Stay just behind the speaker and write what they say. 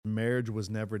marriage was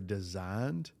never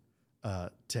designed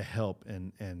to help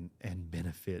and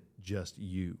benefit just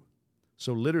you.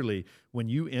 So literally, when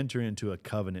you enter into a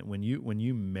covenant, when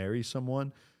you marry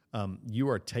someone, you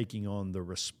are taking on the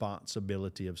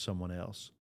responsibility of someone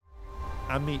else.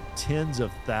 I meet tens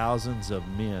of thousands of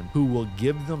men who will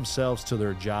give themselves to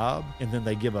their job, and then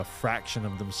they give a fraction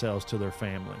of themselves to their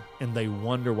family, and they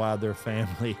wonder why their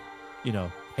family,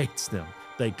 hates them.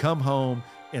 They come home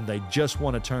and they just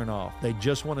want to turn off. They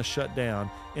just want to shut down,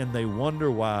 and they wonder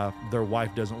why their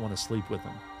wife doesn't want to sleep with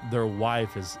them. Their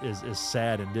wife is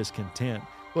sad and discontent.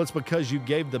 Well, it's because you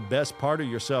gave the best part of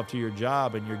yourself to your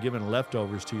job and you're giving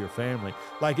leftovers to your family.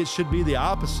 Like, it should be the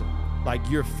opposite. Like,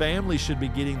 your family should be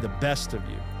getting the best of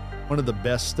you. One of the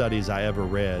best studies I ever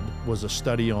read was a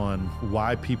study on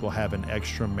why people have an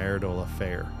extramarital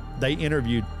affair. They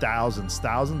interviewed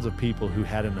thousands of people who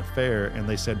had an affair, and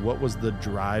they said, what was the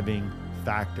driving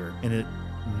factor? And it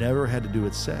never had to do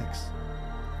with sex.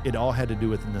 It all had to do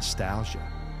with nostalgia.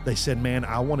 They said, man,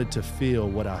 I wanted to feel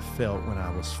what I felt when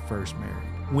I was first married.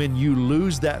 When you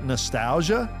lose that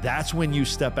nostalgia, that's when you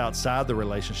step outside the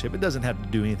relationship. It doesn't have to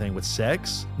do anything with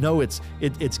sex. No, it's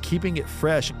keeping it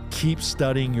fresh. Keep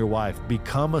studying your wife.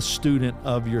 Become a student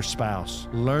of your spouse.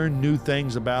 Learn new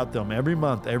things about them every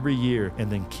month, every year,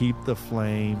 and then keep the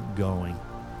flame going.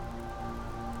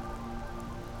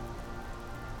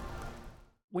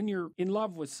 When you're in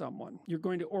love with someone, you're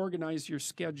going to organize your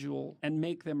schedule and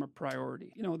make them a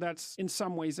priority. That's in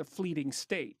some ways a fleeting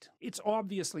state. It's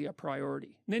obviously a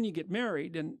priority. And then you get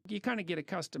married and you kind of get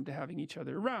accustomed to having each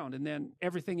other around, and then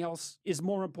everything else is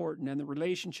more important and the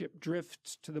relationship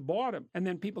drifts to the bottom. And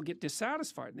then people get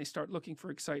dissatisfied and they start looking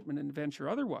for excitement and adventure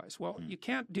otherwise. Well, you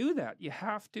can't do that. You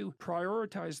have to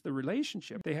prioritize the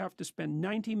relationship. They have to spend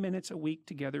 90 minutes a week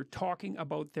together talking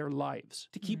about their lives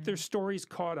to keep their stories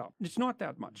caught up. It's not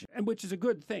that much, and which is a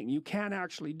good thing. You can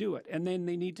actually do it. And then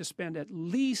they need to spend at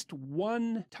least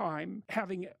one time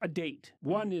having a date.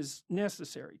 One is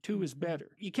necessary. Two is better.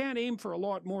 You can't aim for a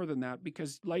lot more than that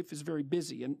because life is very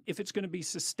busy. And if it's going to be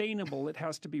sustainable, it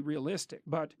has to be realistic.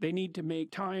 But they need to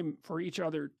make time for each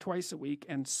other twice a week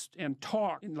and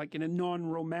talk in a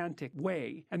non-romantic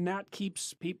way. And that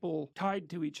keeps people tied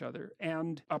to each other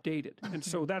and updated. And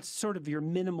so that's sort of your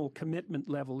minimal commitment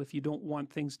level if you don't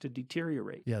want things to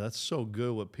deteriorate. Yeah, that's so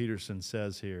good what Peterson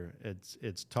says here.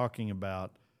 It's talking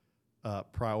about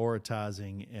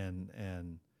prioritizing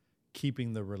and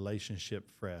keeping the relationship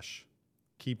fresh,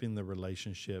 keeping the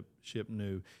relationship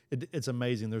new. It's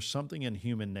amazing. There's something in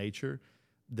human nature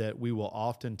that we will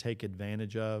often take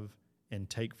advantage of and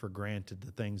take for granted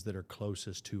the things that are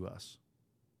closest to us,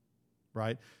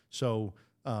 right? So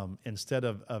instead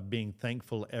of being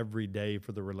thankful every day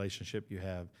for the relationship you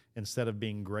have, instead of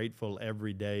being grateful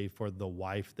every day for the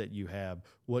wife that you have,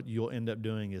 what you'll end up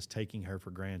doing is taking her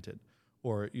for granted,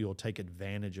 or you'll take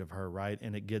advantage of her, right?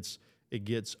 And it gets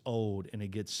old and it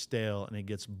gets stale and it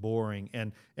gets boring.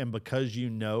 And because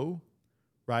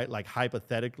right, like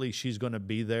hypothetically, she's going to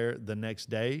be there the next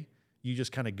day, you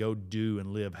just kind of go do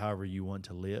and live however you want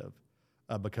to live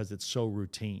because it's so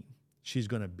routine. She's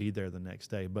going to be there the next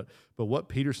day. But what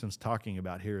Peterson's talking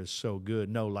about here is so good.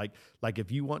 No, like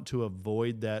if you want to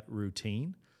avoid that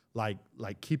routine, like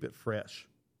keep it fresh.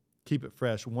 Keep it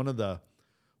fresh. One of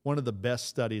the best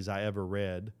studies I ever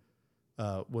read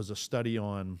was a study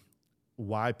on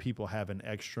why people have an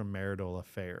extramarital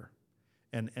affair.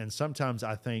 And sometimes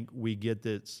I think we get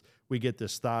this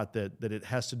thought that it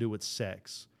has to do with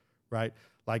sex, right?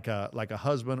 Like a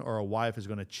husband or a wife is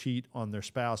going to cheat on their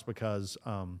spouse because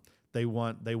they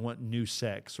want new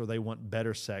sex or they want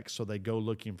better sex, so they go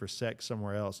looking for sex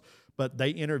somewhere else. But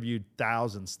they interviewed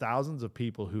thousands of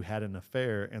people who had an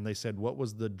affair, and they said, what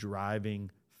was the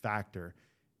driving factor?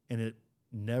 And it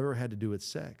never had to do with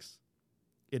sex.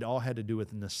 It all had to do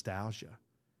with nostalgia.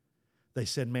 They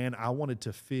said, man, I wanted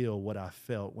to feel what I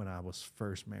felt when I was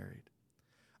first married.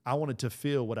 I wanted to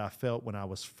feel what I felt when I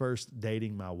was first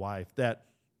dating my wife. That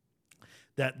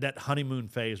honeymoon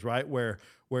phase, right? Where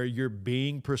you're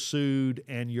being pursued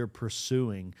and you're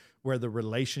pursuing, where the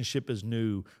relationship is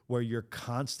new, where you're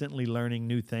constantly learning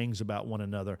new things about one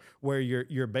another, where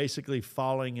you're basically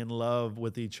falling in love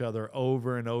with each other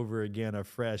over and over again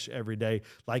afresh every day.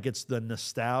 Like it's the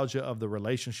nostalgia of the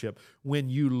relationship. When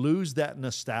you lose that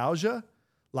nostalgia,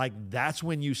 like that's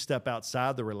when you step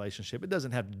outside the relationship. It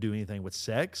doesn't have to do anything with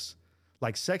sex.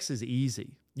 Like sex is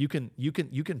easy. You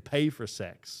can pay for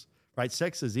sex, right?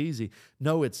 Sex is easy.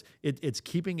 No, it's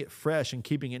keeping it fresh and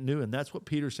keeping it new. And that's what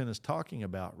Peterson is talking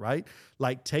about, right?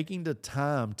 Like taking the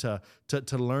time to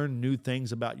learn new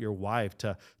things about your wife,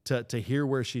 to hear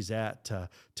where she's at,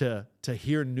 to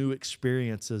hear new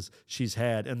experiences she's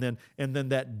had. And then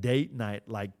that date night,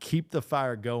 like keep the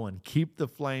fire going, keep the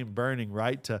flame burning,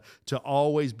 right? To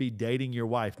always be dating your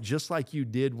wife, just like you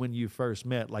did when you first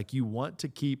met. Like you want to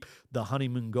keep the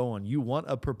honeymoon going. You want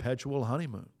a perpetual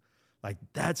honeymoon. Like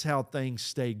that's how things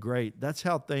stay great. That's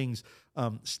how things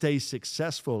stay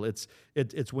successful. It's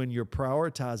when you're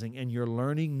prioritizing and you're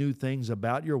learning new things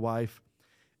about your wife,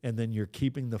 and then you're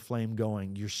keeping the flame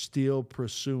going. You're still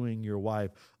pursuing your wife.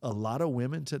 A lot of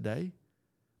women today,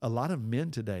 a lot of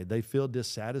men today, they feel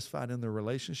dissatisfied in their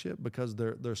relationship because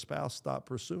their spouse stopped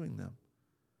pursuing them,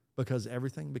 because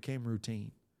everything became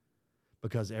routine,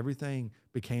 because everything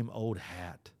became old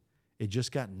hat. It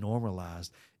just got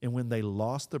normalized. And when they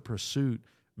lost the pursuit,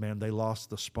 man, they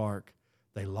lost the spark.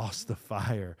 They lost the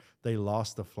fire. They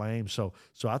lost the flame. So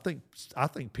I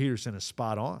think Peterson is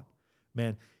spot on.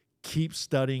 Man, keep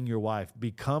studying your wife.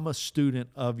 Become a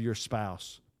student of your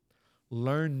spouse.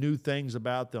 Learn new things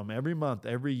about them every month,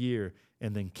 every year,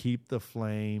 and then keep the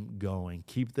flame going.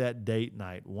 Keep that date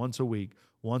night once a week,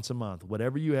 once a month,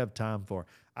 whatever you have time for.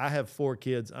 I have 4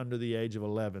 kids under the age of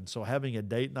 11, so having a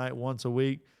date night once a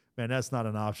week, man, that's not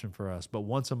an option for us. But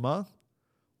once a month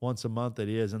it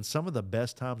is. And some of the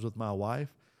best times with my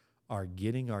wife are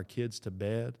getting our kids to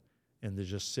bed and they're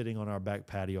just sitting on our back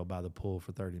patio by the pool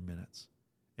for 30 minutes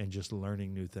and just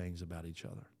learning new things about each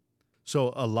other.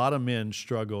 So a lot of men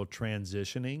struggle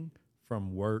transitioning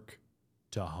from work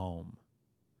to home.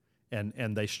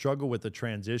 And they struggle with the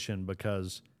transition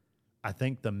because I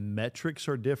think the metrics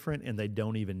are different and they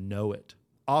don't even know it.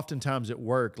 Oftentimes at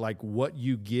work, like what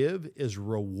you give is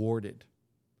rewarded.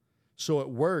 So at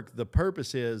work, the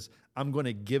purpose is I'm going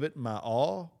to give it my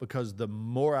all, because the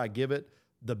more I give it,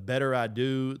 the better I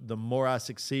do, the more I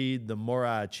succeed, the more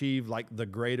I achieve, like the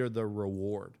greater the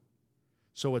reward.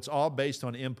 So it's all based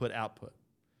on input output.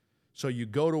 So you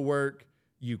go to work,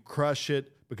 you crush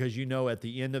it, because you know at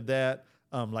the end of that,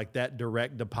 like that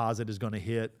direct deposit is going to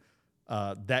hit,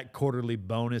 that quarterly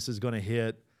bonus is going to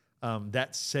hit,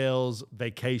 that sales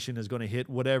vacation is going to hit,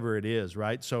 whatever it is,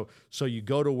 right? So you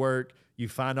go to work, you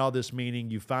find all this meaning,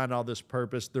 you find all this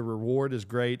purpose, the reward is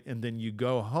great, and then you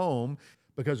go home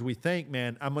because we think,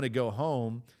 man, I'm going to go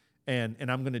home and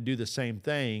I'm going to do the same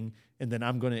thing, and then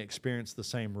I'm going to experience the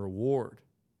same reward.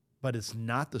 But it's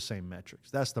not the same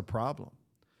metrics. That's the problem.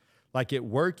 Like at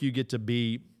work, you get to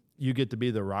be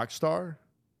the rock star.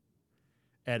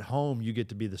 At home, you get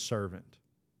to be the servant.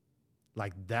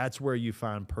 Like that's where you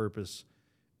find purpose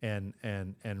and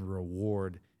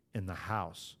reward in the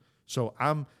house. So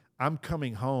I'm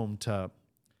coming home to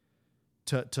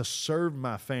serve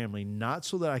my family, not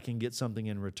so that I can get something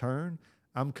in return.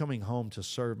 I'm coming home to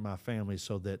serve my family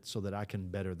so that I can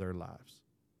better their lives,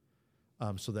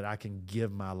 so that I can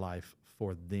give my life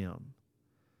for them.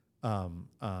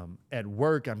 At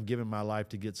work, I'm giving my life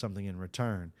to get something in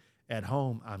return. At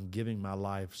home, I'm giving my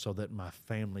life so that my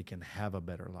family can have a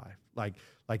better life. Like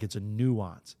it's a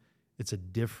nuance. It's a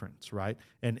difference, right?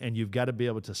 And you've got to be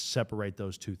able to separate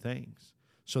those two things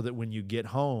so that when you get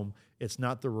home, it's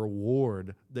not the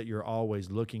reward that you're always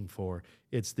looking for.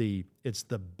 It's the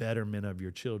betterment of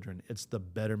your children. It's the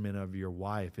betterment of your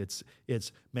wife. It's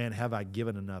man, have I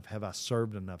given enough? Have I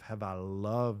served enough? Have I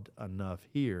loved enough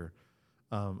here?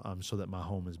 So that my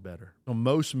home is better. Well,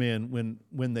 most men,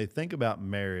 when they think about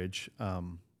marriage,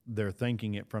 they're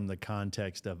thinking it from the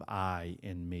context of I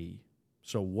and me.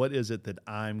 So what is it that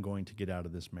I'm going to get out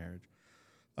of this marriage?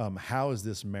 How is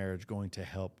this marriage going to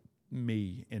help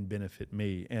me and benefit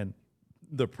me? And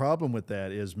the problem with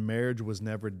that is marriage was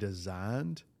never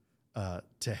designed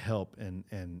to help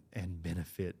and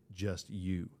benefit just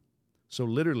you. So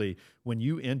literally, when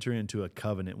you enter into a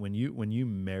covenant, when you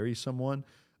marry someone,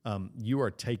 you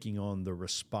are taking on the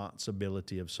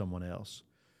responsibility of someone else.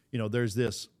 You know, there's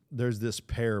this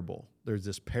parable, there's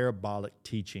this parabolic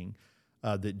teaching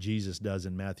that Jesus does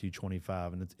in Matthew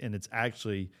 25, and it's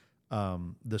actually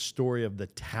the story of the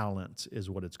talents is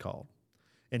what it's called.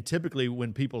 And typically,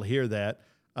 when people hear that,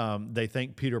 they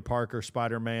think Peter Parker,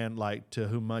 Spider-Man, like to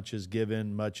whom much is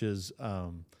given, much is,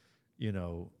 to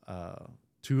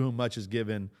whom much is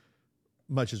given,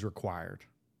 much is required,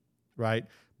 right?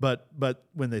 But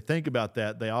when they think about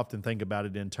that, they often think about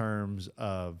it in terms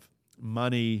of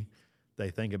money. They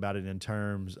think about it in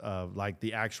terms of like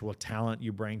the actual talent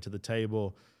you bring to the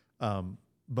table.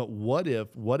 But what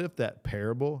if that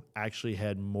parable actually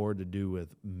had more to do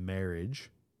with marriage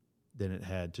than it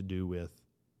had to do with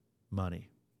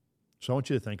money? So I want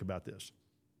you to think about this.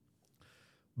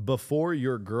 Before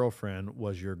your girlfriend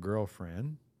was your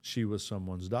girlfriend, she was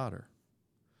someone's daughter.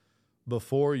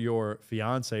 Before your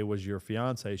fiance was your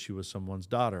fiance, she was someone's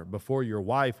daughter. Before your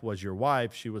wife was your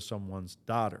wife, she was someone's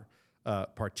daughter.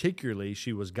 Particularly,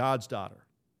 she was God's daughter,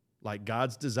 like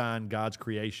God's design, God's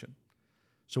creation.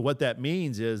 So what that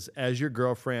means is, as your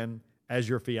girlfriend, as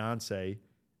your fiance,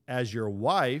 as your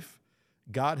wife,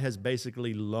 God has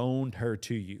basically loaned her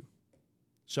to you.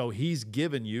 So he's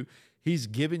given you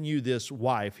this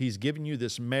wife, he's given you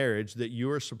this marriage that you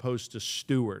are supposed to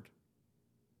steward.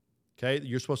 Okay?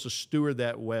 You're supposed to steward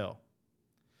that well.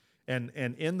 And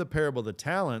in the parable of the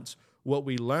talents, what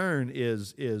we learn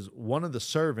is one of the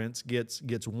servants gets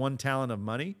 1 talent of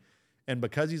money, and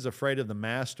because he's afraid of the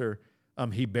master,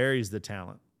 he buries the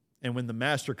talent. And when the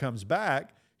master comes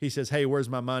back, he says, "Hey, where's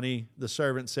my money?" The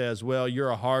servant says, "Well,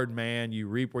 you're a hard man. You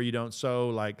reap where you don't sow.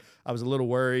 Like, I was a little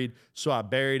worried, so I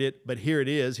buried it, but here it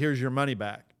is. Here's your money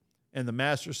back." And the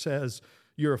master says,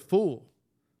 "You're a fool.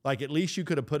 Like, at least you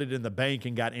could have put it in the bank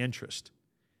and got interest."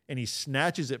 And he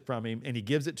snatches it from him and he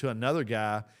gives it to another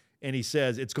guy and he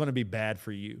says, "It's going to be bad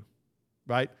for you,"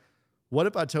 right? What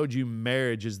if I told you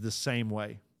marriage is the same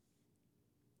way?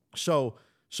 So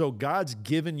God's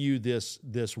given you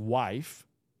this wife,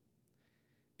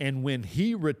 and when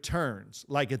he returns,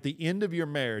 like at the end of your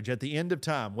marriage, at the end of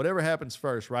time, whatever happens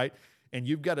first, right? And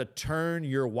you've got to turn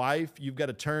your wife, you've got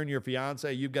to turn your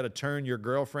fiance, you've got to turn your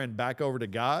girlfriend back over to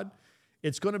God.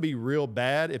 It's going to be real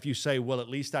bad if you say, "Well, at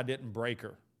least I didn't break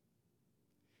her.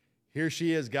 Here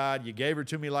she is, God. You gave her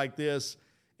to me like this,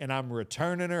 and I'm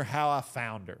returning her how I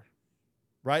found her,"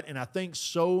 right? And I think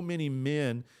so many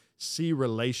men see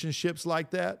relationships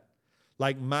like that.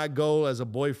 Like, my goal as a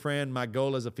boyfriend, my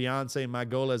goal as a fiance, my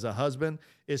goal as a husband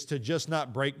is to just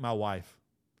not break my wife.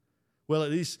 Well,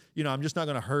 at least, I'm just not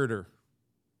going to hurt her,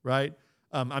 right?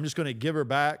 I'm just going to give her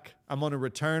back. I'm going to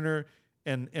return her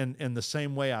in the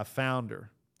same way I found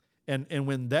her. And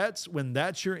when that's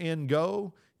your end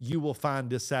goal, you will find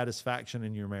dissatisfaction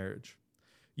in your marriage.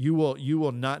 You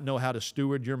will not know how to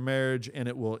steward your marriage, and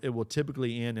it will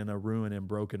typically end in a ruined and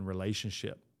broken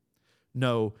relationship.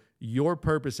 No, your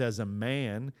purpose as a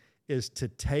man is to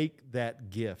take that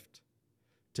gift,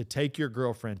 to take your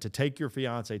girlfriend, to take your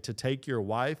fiance, to take your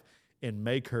wife and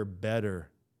make her better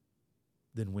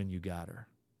than when you got her.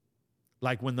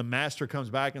 Like, when the master comes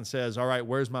back and says, "All right,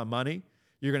 where's my money?"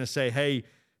 You're going to say,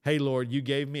 Hey, Lord, you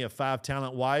gave me a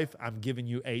 5-talent wife. I'm giving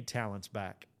you 8 talents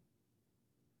back.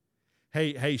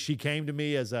 Hey, she came to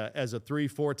me as a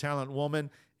 3-4 talent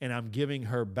woman, and I'm giving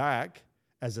her back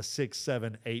as a 6,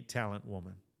 7, 8 talent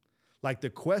woman. Like, the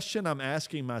question I'm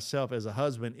asking myself as a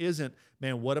husband isn't,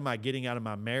 "Man, what am I getting out of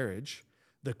my marriage?"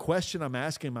 The question I'm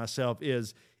asking myself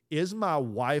is my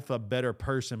wife a better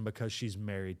person because she's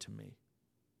married to me?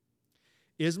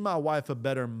 Is my wife a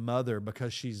better mother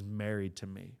because she's married to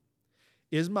me?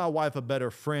 Is my wife a better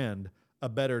friend, a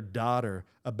better daughter,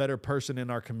 a better person in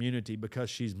our community because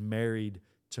she's married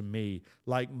to me?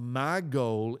 Like, my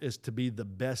goal is to be the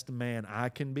best man I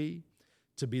can be,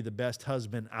 to be the best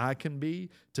husband I can be,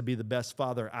 to be the best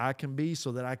father I can be,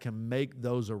 so that I can make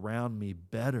those around me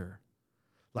better.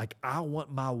 Like, I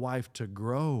want my wife to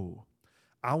grow.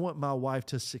 I want my wife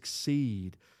to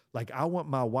succeed. Like, I want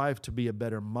my wife to be a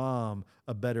better mom,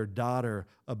 a better daughter,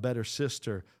 a better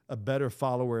sister, a better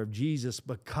follower of Jesus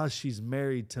because she's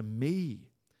married to me.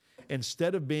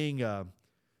 Instead of being a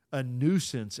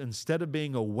nuisance, instead of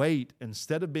being a weight,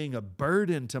 instead of being a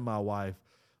burden to my wife,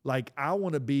 like, I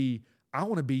want to be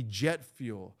jet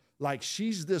fuel. Like,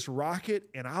 she's this rocket,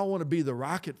 and I want to be the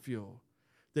rocket fuel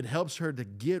that helps her to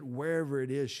get wherever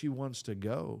it is she wants to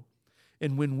go.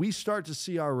 And when we start to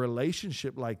see our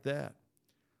relationship like that,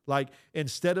 like,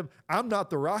 instead of, I'm not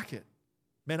the rocket,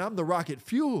 man, I'm the rocket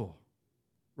fuel,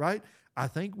 right? I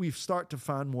think we start to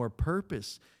find more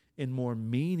purpose and more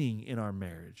meaning in our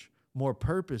marriage, more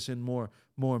purpose and more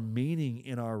meaning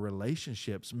in our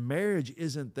relationships. Marriage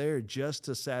isn't there just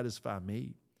to satisfy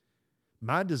me.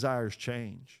 My desires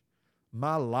change.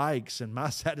 My likes and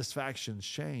my satisfactions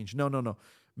change. No.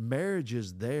 Marriage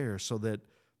is there so that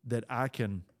I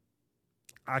can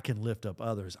lift up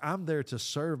others. I'm there to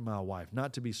serve my wife,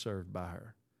 not to be served by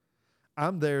her.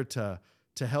 I'm there to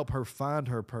help her find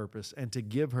her purpose and to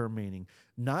give her meaning,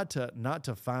 not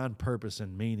to find purpose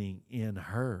and meaning in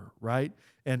her, right?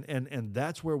 And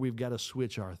that's where we've got to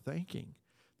switch our thinking.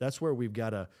 That's where we've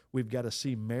got to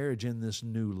see marriage in this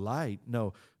new light.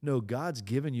 No, God's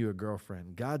given you a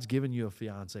girlfriend. God's given you a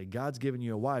fiance. God's given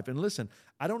you a wife. And listen,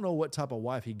 I don't know what type of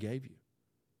wife he gave you.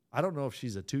 I don't know if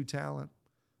she's a 2 talent,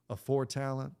 a 4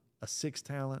 talent, a 6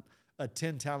 talent, a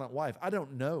 10-talent wife? I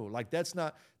don't know. Like, that's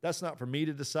not for me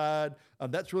to decide.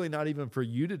 That's really not even for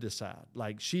you to decide.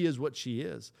 Like, she is what she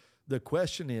is. The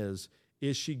question is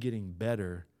she getting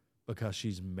better because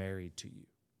she's married to you?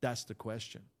 That's the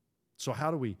question. So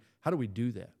how do we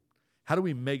do that? How do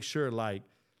we make sure like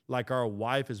our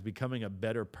wife is becoming a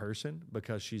better person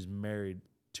because she's married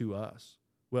to us?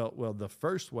 Well, the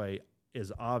first way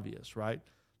is obvious, right?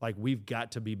 Like, we've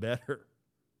got to be better.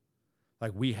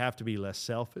 Like, we have to be less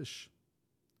selfish.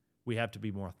 We have to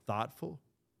be more thoughtful.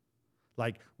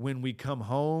 Like, when we come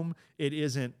home, it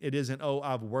isn't, oh,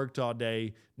 I've worked all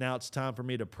day. Now it's time for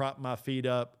me to prop my feet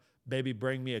up. Baby,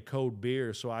 bring me a cold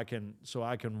beer so I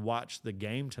can watch the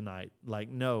game tonight. Like,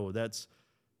 no, that's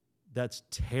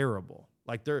terrible.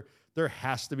 Like, there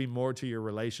has to be more to your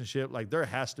relationship. Like, there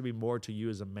has to be more to you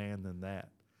as a man than that.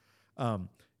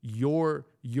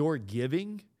 Your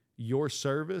giving, your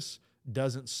service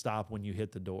doesn't stop when you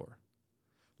hit the door.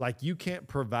 Like, you can't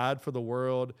provide for the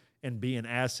world and be an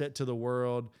asset to the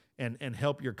world and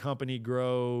help your company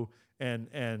grow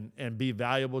and be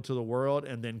valuable to the world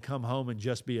and then come home and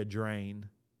just be a drain.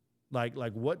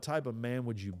 Like what type of man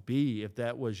would you be if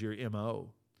that was your MO?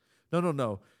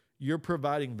 No. You're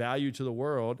providing value to the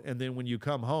world, and then when you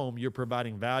come home, you're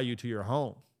providing value to your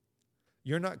home.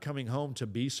 You're not coming home to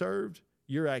be served.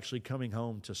 You're actually coming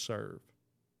home to serve.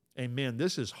 Amen.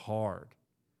 This is hard.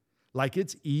 Like,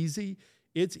 it's easy.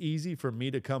 It's easy for me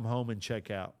to come home and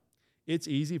check out. It's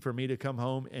easy for me to come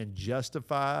home and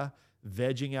justify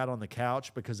vegging out on the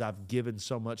couch because I've given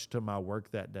so much to my work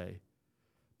that day.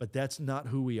 But that's not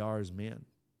who we are as men.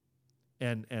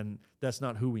 And that's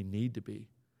not who we need to be.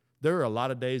 There are a lot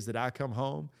of days that I come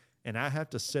home and I have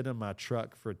to sit in my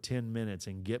truck for 10 minutes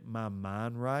and get my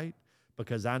mind right,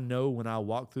 because I know when I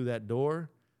walk through that door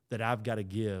that I've got to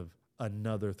give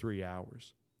another 3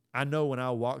 hours. I know when I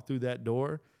walk through that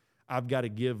door, I've got to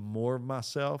give more of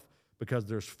myself because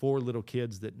there's 4 little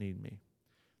kids that need me.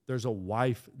 There's a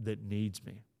wife that needs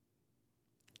me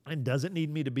and doesn't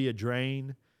need me to be a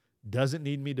drain, doesn't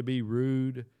need me to be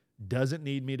rude, doesn't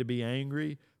need me to be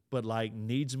angry, but like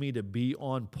needs me to be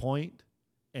on point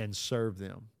and serve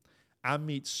them. I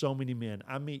meet so many men.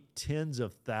 I meet tens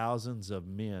of thousands of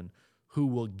men who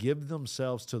will give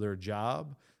themselves to their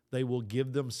job. They will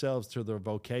give themselves to their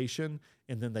vocation,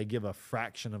 and then they give a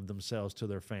fraction of themselves to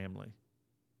their family.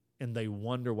 And they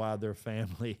wonder why their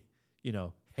family,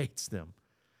 hates them.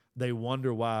 They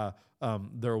wonder why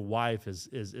their wife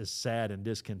is sad and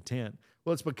discontent.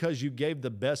 Well, it's because you gave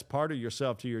the best part of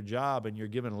yourself to your job and you're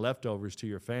giving leftovers to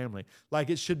your family.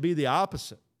 Like, it should be the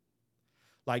opposite.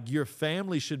 Like, your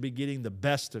family should be getting the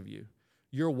best of you.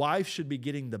 Your wife should be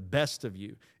getting the best of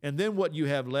you. And then what you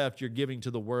have left, you're giving to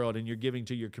the world and you're giving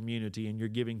to your community and you're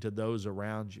giving to those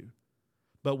around you.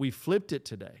 But we flipped it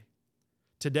today.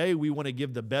 Today, we want to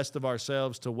give the best of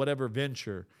ourselves to whatever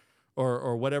venture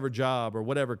or whatever job or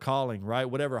whatever calling, right?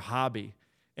 Whatever hobby.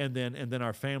 And then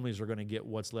our families are going to get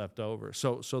what's left over.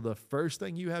 So the first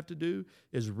thing you have to do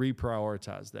is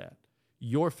reprioritize that.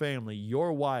 Your family,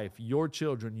 your wife, your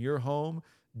children, your home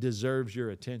deserves your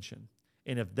attention.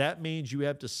 And if that means you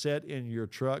have to sit in your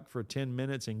truck for 10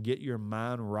 minutes and get your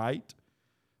mind right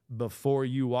before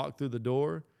you walk through the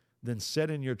door, then sit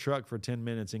in your truck for 10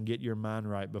 minutes and get your mind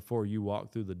right before you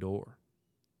walk through the door.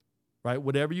 Right?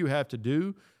 Whatever you have to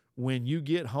do, when you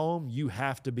get home, you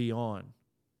have to be on.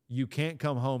 You can't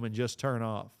come home and just turn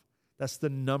off. That's the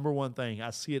number one thing. I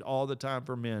see it all the time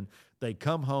for men. They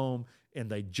come home and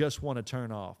they just want to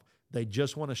turn off. They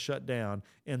just want to shut down,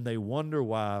 and they wonder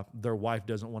why their wife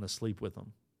doesn't want to sleep with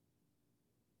them.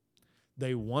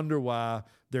 They wonder why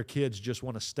their kids just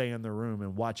want to stay in their room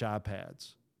and watch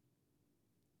iPads.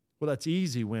 Well, that's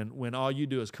easy when all you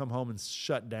do is come home and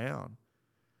shut down.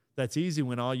 That's easy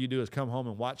when all you do is come home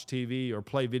and watch TV or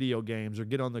play video games or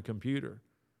get on the computer.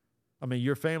 I mean,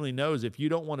 your family knows if you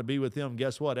don't want to be with them,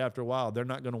 guess what? After a while, they're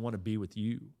not going to want to be with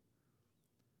you.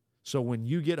 So when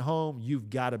you get home, you've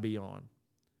got to be on.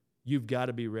 You've got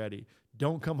to be ready.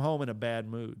 Don't come home in a bad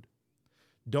mood.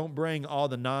 Don't bring all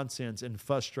the nonsense and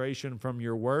frustration from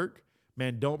your work.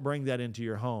 Man, don't bring that into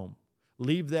your home.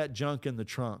 Leave that junk in the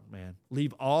trunk, man.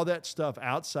 Leave all that stuff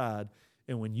outside.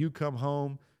 And when you come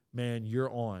home, man,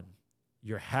 you're on.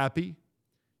 You're happy.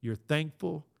 You're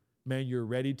thankful. Man, you're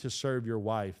ready to serve your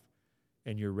wife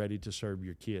and you're ready to serve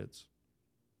your kids.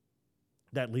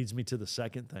 That leads me to the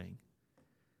second thing.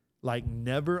 Like,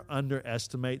 never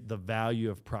underestimate the value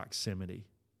of proximity.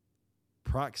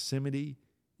 Proximity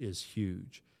is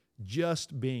huge.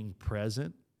 Just being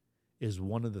present is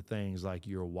one of the things like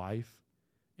your wife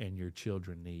and your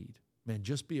children need. Man,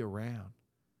 just be around.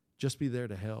 Just be there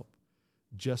to help.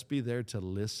 Just be there to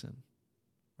listen,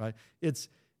 right? It's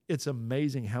it's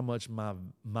amazing how much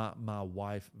my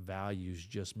wife values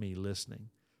just me listening.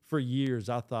 For years,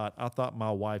 I thought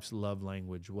my wife's love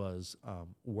language was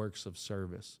works of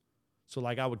service. So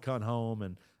like I would come home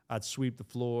and I'd sweep the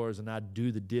floors and I'd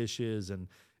do the dishes and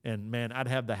man, I'd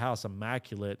have the house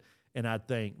immaculate. And I'd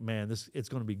think, man, it's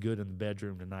going to be good in the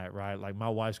bedroom tonight, right? Like my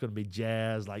wife's going to be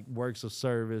jazzed, like works of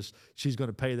service. She's going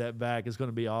to pay that back. It's going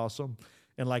to be awesome.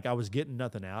 And like I was getting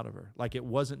nothing out of her. Like it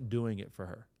wasn't doing it for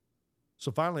her.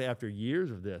 So finally, after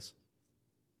years of this,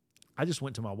 I just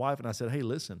went to my wife and I said, hey,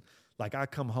 listen, like I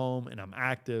come home and I'm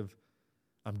active.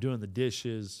 I'm doing the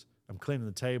dishes. I'm cleaning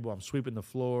the table. I'm sweeping the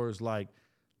floors. Like,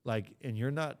 and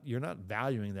you're not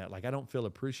valuing that. Like I don't feel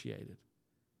appreciated.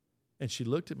 And she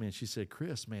looked at me and she said,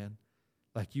 Chris, man,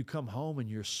 like you come home and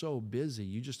you're so busy,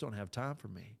 you just don't have time for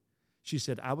me. She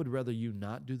said, I would rather you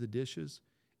not do the dishes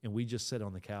and we just sit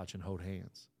on the couch and hold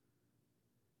hands.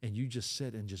 And you just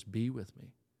sit and just be with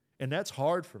me. And that's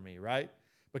hard for me, right?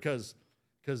 Because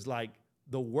like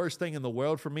the worst thing in the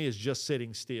world for me is just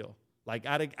sitting still. Like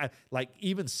I like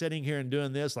even sitting here and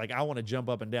doing this, like I want to jump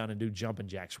up and down and do jumping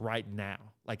jacks right now.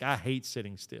 Like I hate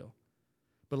sitting still.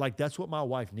 But like that's what my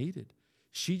wife needed.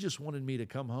 She just wanted me to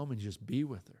come home and just be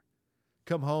with her.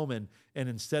 Come home and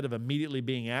instead of immediately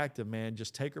being active, man,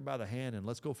 just take her by the hand and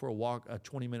let's go for a walk, a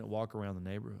 20-minute walk around the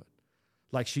neighborhood.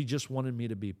 Like she just wanted me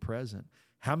to be present.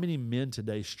 How many men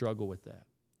today struggle with that?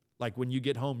 Like when you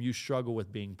get home, you struggle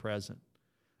with being present.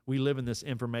 We live in this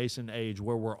information age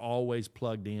where we're always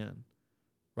plugged in,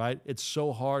 right? It's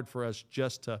so hard for us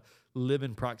just to live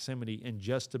in proximity and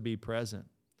just to be present.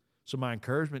 So my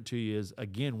encouragement to you is,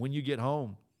 again, when you get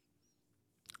home,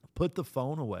 put the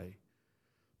phone away.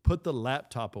 Put the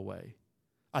laptop away.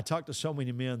 I talk to so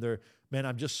many men, man,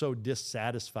 I'm just so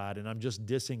dissatisfied and I'm just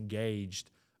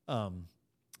disengaged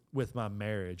with my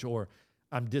marriage, or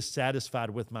I'm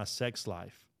dissatisfied with my sex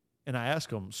life. And I ask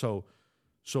them, so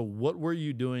what were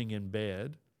you doing in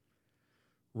bed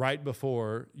right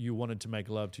before you wanted to make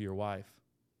love to your wife?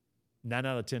 9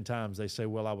 out of 10 times they say,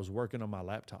 well, I was working on my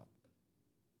laptop.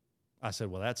 I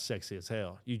said, well, that's sexy as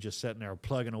hell. You just sitting there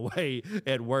plugging away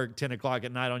at work 10 o'clock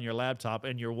at night on your laptop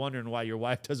and you're wondering why your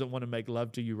wife doesn't want to make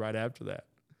love to you right after that.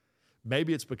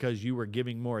 Maybe it's because you were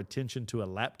giving more attention to a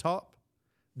laptop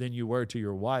than you were to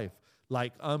your wife.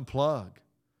 Like unplug.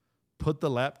 Put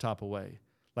the laptop away.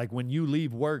 Like when you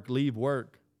leave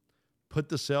work. Put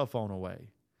the cell phone away.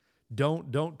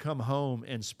 Don't come home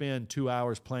and spend 2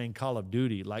 hours playing Call of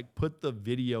Duty. Like put the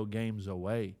video games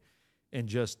away. And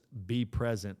just be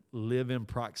present, live in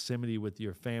proximity with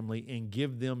your family, and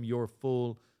give them your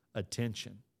full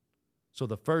attention. So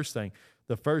the first thing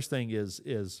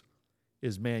is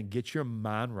man, get your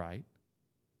mind right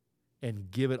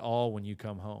and give it all when you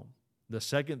come home. The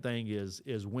second thing is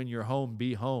when you're home,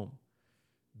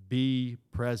 be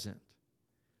present,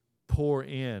 pour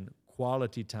in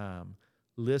quality time,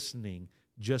 listening,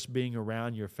 just being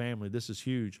around your family. This is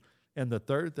huge. And the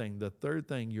third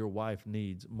thing your wife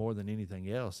needs more than anything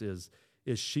else is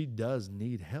she does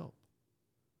need help.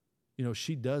 You know,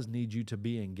 she does need you to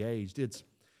be engaged. It's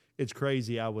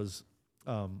crazy. I was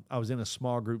in a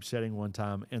small group setting one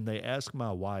time, and they asked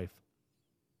my wife,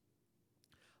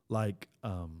 like,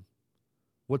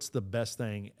 what's the best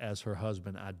thing as her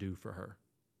husband I do for her?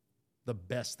 The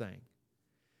best thing.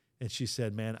 And she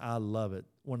said, man, I love it.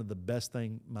 One of the best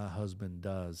things my husband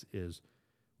does is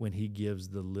when he gives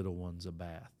the little ones a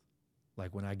bath,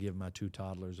 like when I give my 2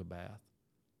 toddlers a bath.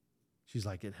 She's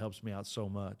like, it helps me out so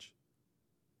much.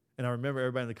 And I remember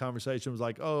everybody in the conversation was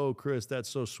like, oh, Chris, that's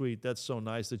so sweet. That's so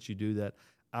nice that you do that.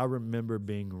 I remember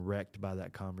being wrecked by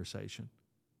that conversation.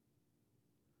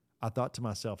 I thought to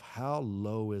myself, how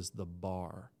low is the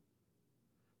bar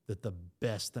that the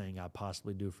best thing I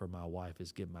possibly do for my wife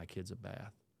is give my kids a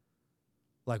bath?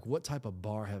 Like, what type of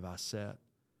bar have I set?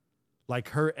 Like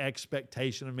her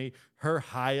expectation of me, her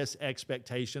highest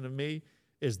expectation of me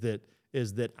is that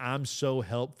I'm so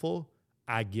helpful,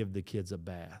 I give the kids a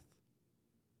bath.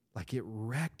 Like it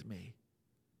wrecked me.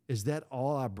 Is that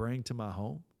all I bring to my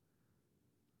home?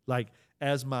 Like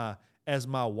as my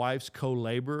wife's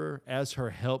co-laborer, as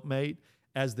her helpmate,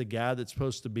 as the guy that's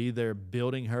supposed to be there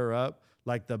building her up,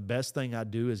 like the best thing I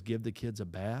do is give the kids a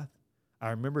bath. I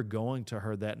remember going to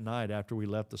her that night after we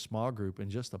left the small group and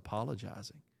just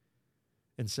apologizing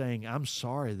and saying, I'm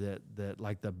sorry that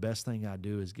like the best thing I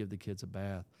do is give the kids a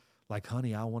bath. Like,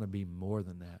 honey, I want to be more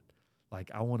than that. Like,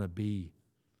 I want to be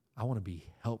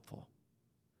helpful.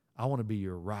 I want to be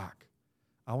your rock.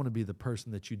 I want to be the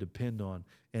person that you depend on,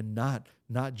 and not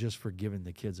just for giving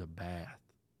the kids a bath.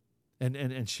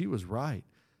 And she was right.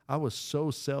 I was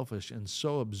so selfish and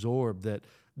so absorbed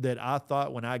that I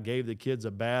thought when I gave the kids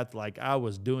a bath, like I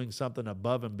was doing something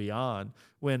above and beyond,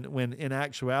 when in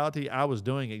actuality, I was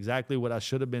doing exactly what I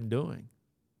should have been doing,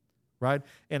 right?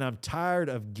 And I'm tired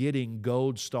of getting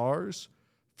gold stars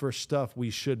for stuff we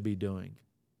should be doing.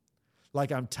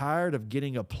 Like I'm tired of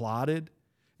getting applauded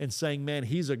and saying, man,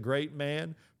 he's a great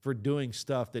man for doing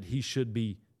stuff that he should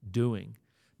be doing.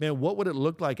 Man, what would it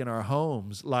look like in our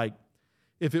homes? Like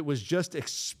if it was just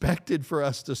expected for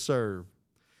us to serve,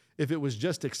 if it was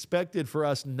just expected for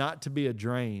us not to be a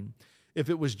drain, if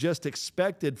it was just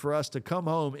expected for us to come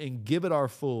home and give it our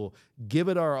full, give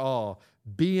it our all,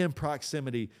 be in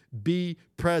proximity, be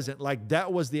present, like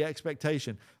that was the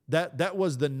expectation. That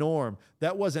was the norm.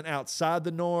 That wasn't outside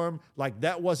the norm. Like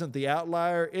that wasn't the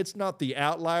outlier. It's not the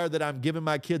outlier that I'm giving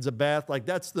my kids a bath. Like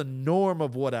that's the norm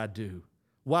of what I do.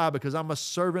 Why? Because I'm a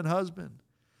servant husband.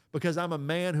 Because I'm a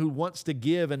man who wants to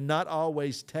give and not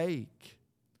always take.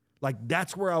 Like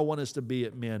that's where I want us to be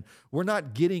at men. We're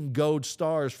not getting gold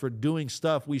stars for doing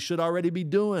stuff we should already be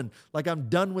doing. Like I'm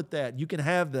done with that. You can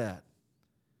have that.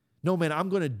 No, man, I'm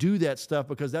going to do that stuff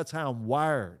because that's how I'm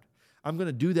wired. I'm going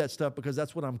to do that stuff because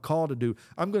that's what I'm called to do.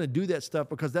 I'm going to do that stuff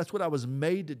because that's what I was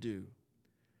made to do.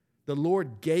 The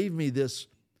Lord gave me this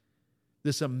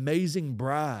amazing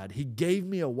bride. He gave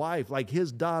me a wife, like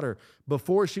his daughter.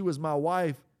 Before she was my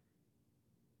wife,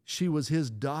 she was his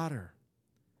daughter.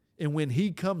 And when he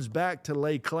comes back to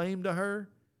lay claim to her,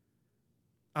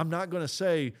 I'm not going to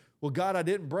say, well, God, I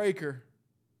didn't break her.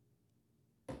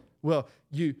 Well,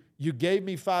 you gave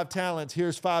me 5 talents.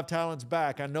 Here's 5 talents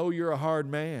back. I know you're a hard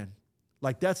man.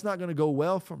 Like that's not going to go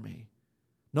well for me.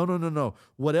 No.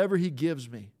 Whatever he gives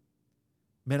me,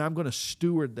 man, I'm going to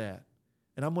steward that.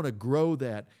 And I'm going to grow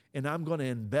that. And I'm going to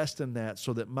invest in that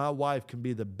so that my wife can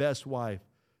be the best wife,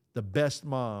 the best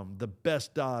mom, the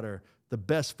best daughter, the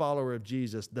best follower of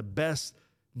Jesus, the best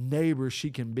neighbor she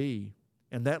can be.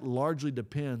 And that largely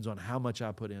depends on how much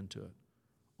I put into it,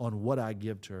 on what I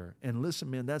give to her. And listen,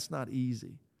 man, that's not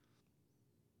easy.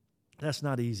 That's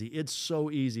not easy. It's so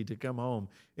easy to come home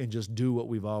and just do what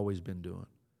we've always been doing.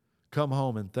 Come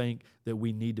home and think that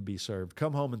we need to be served.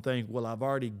 Come home and think, well, I've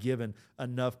already given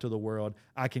enough to the world.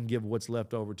 I can give what's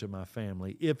left over to my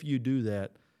family. If you do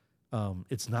that,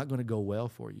 it's not going to go well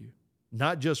for you.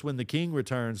 Not just when the King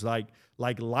returns, like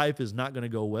life is not going to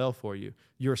go well for you.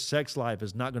 Your sex life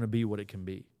is not going to be what it can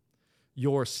be.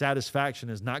 Your satisfaction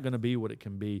is not going to be what it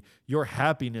can be. Your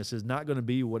happiness is not going to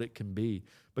be what it can be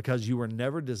because you were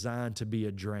never designed to be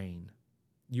a drain.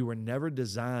 You were never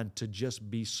designed to just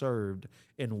be served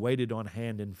and waited on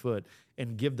hand and foot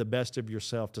and give the best of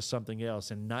yourself to something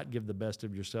else and not give the best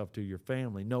of yourself to your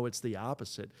family. No, it's the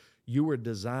opposite. You were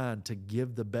designed to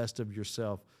give the best of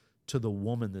yourself to the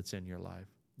woman that's in your life.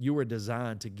 You were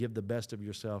designed to give the best of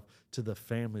yourself to the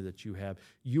family that you have.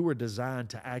 You were designed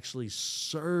to actually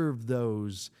serve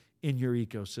those in your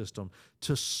ecosystem,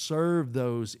 to serve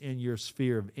those in your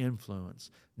sphere of influence,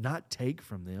 not take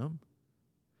from them.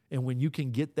 And when you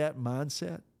can get that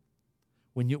mindset,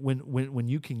 when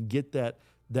you can get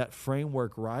that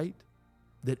framework right,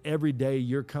 that every day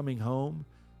you're coming home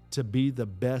to be the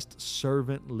best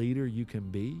servant leader you can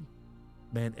be,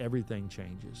 man, everything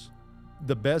changes.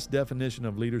 The best definition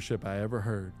of leadership I ever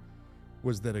heard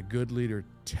was that a good leader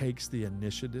takes the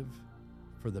initiative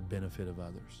for the benefit of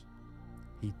others.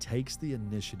 He takes the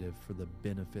initiative for the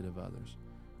benefit of others.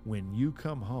 When you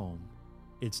come home,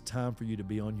 it's time for you to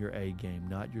be on your A game,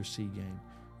 not your C game.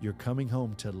 You're coming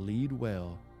home to lead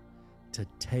well, to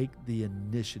take the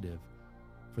initiative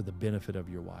for the benefit of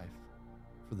your wife,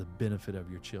 for the benefit of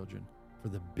your children, for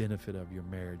the benefit of your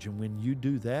marriage. And when you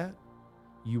do that,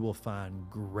 you will find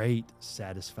great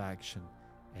satisfaction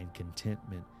and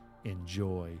contentment and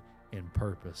joy and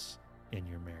purpose in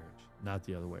your marriage, not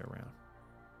the other way around.